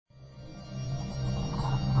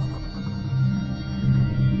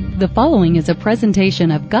The following is a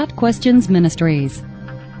presentation of Got Questions Ministries.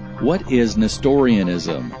 What is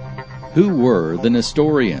Nestorianism? Who were the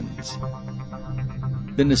Nestorians?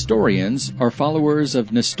 The Nestorians are followers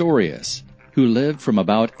of Nestorius, who lived from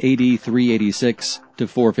about AD 386 to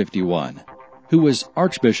 451, who was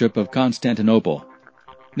Archbishop of Constantinople.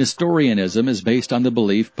 Nestorianism is based on the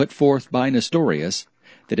belief put forth by Nestorius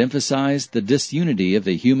that emphasized the disunity of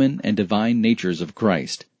the human and divine natures of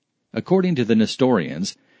Christ. According to the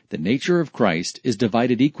Nestorians, the nature of Christ is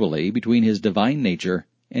divided equally between his divine nature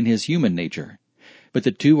and his human nature, but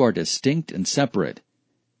the two are distinct and separate.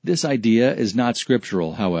 This idea is not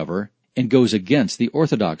scriptural, however, and goes against the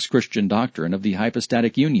Orthodox Christian doctrine of the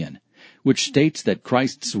hypostatic union, which states that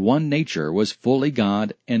Christ's one nature was fully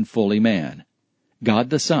God and fully man. God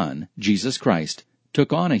the Son, Jesus Christ,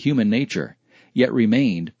 took on a human nature, yet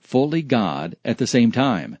remained fully God at the same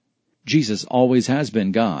time. Jesus always has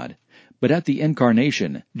been God, but at the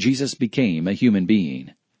Incarnation, Jesus became a human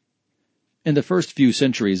being. In the first few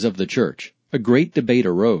centuries of the Church, a great debate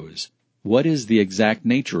arose. What is the exact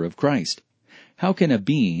nature of Christ? How can a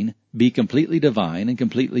being be completely divine and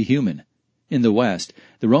completely human? In the West,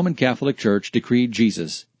 the Roman Catholic Church decreed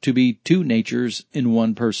Jesus to be two natures in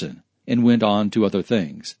one person, and went on to other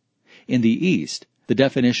things. In the East, the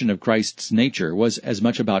definition of Christ's nature was as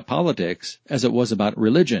much about politics as it was about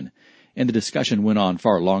religion, and the discussion went on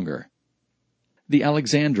far longer. The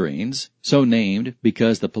Alexandrians, so named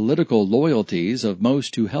because the political loyalties of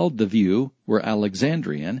most who held the view were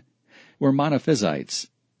Alexandrian, were monophysites.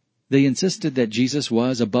 They insisted that Jesus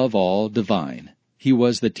was above all divine. He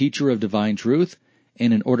was the teacher of divine truth,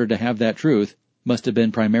 and in order to have that truth, must have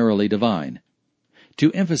been primarily divine.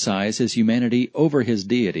 To emphasize his humanity over his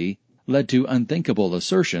deity led to unthinkable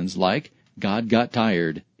assertions like, God got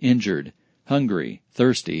tired, injured, hungry,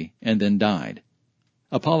 thirsty, and then died.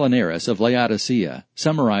 Apollinaris of Laodicea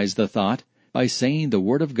summarized the thought by saying the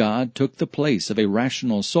Word of God took the place of a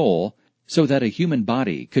rational soul so that a human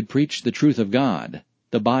body could preach the truth of God.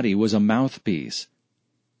 The body was a mouthpiece.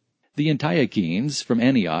 The Antiochenes from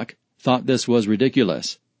Antioch thought this was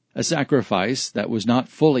ridiculous. A sacrifice that was not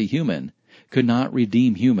fully human could not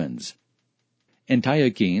redeem humans.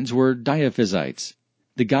 Antiochenes were Diophysites.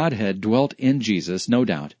 The Godhead dwelt in Jesus, no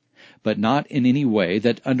doubt, but not in any way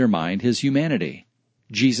that undermined his humanity.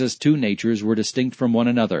 Jesus' two natures were distinct from one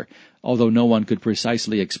another, although no one could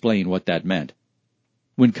precisely explain what that meant.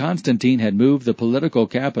 When Constantine had moved the political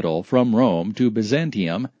capital from Rome to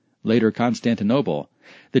Byzantium, later Constantinople,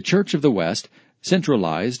 the Church of the West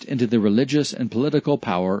centralized into the religious and political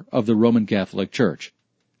power of the Roman Catholic Church.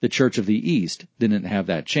 The Church of the East didn't have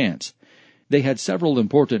that chance. They had several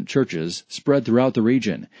important churches spread throughout the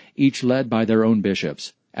region, each led by their own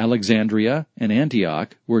bishops. Alexandria and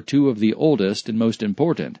Antioch were two of the oldest and most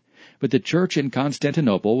important, but the church in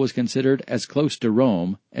Constantinople was considered as close to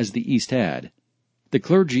Rome as the East had. The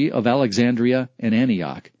clergy of Alexandria and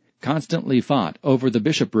Antioch constantly fought over the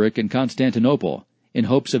bishopric in Constantinople in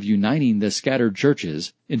hopes of uniting the scattered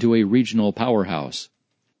churches into a regional powerhouse.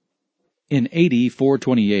 In AD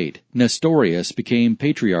 428, Nestorius became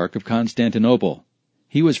Patriarch of Constantinople.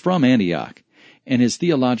 He was from Antioch, and his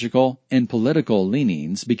theological and political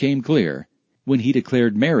leanings became clear when he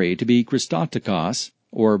declared Mary to be Christotokos,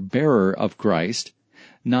 or bearer of Christ,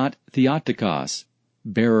 not Theotokos,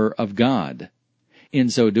 bearer of God. In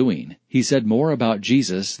so doing, he said more about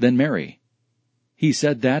Jesus than Mary. He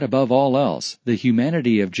said that, above all else, the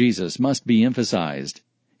humanity of Jesus must be emphasized,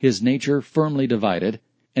 his nature firmly divided,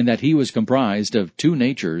 and that he was comprised of two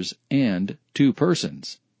natures and two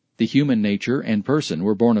persons. The human nature and person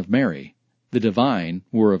were born of Mary. The divine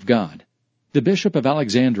were of God. The Bishop of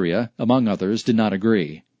Alexandria, among others, did not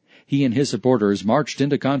agree. He and his supporters marched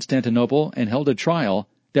into Constantinople and held a trial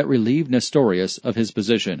that relieved Nestorius of his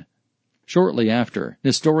position. Shortly after,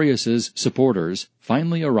 Nestorius's supporters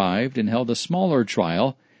finally arrived and held a smaller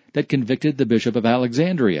trial that convicted the Bishop of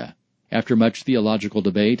Alexandria. After much theological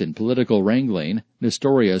debate and political wrangling,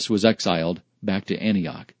 Nestorius was exiled back to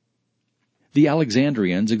Antioch. The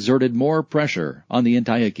Alexandrians exerted more pressure on the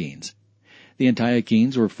Antiochenes. The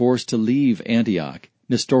Antiochenes were forced to leave Antioch.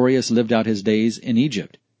 Nestorius lived out his days in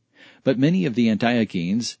Egypt. But many of the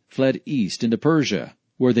Antiochenes fled east into Persia,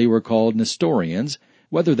 where they were called Nestorians,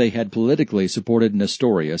 whether they had politically supported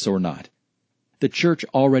Nestorius or not. The church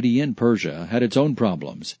already in Persia had its own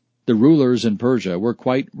problems. The rulers in Persia were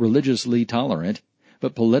quite religiously tolerant,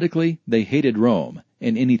 but politically they hated Rome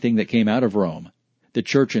and anything that came out of Rome. The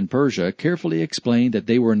church in Persia carefully explained that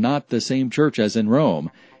they were not the same church as in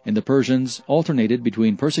Rome, and the Persians alternated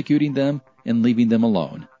between persecuting them and leaving them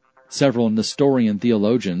alone. Several Nestorian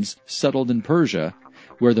theologians settled in Persia,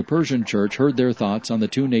 where the Persian church heard their thoughts on the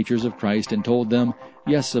two natures of Christ and told them,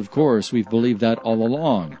 "Yes, of course, we've believed that all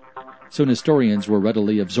along." So Nestorians were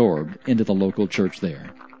readily absorbed into the local church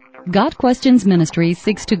there. Got Questions Ministry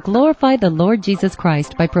seeks to glorify the Lord Jesus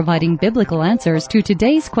Christ by providing biblical answers to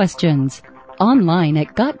today's questions. Online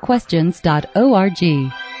at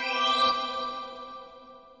gotquestions.org.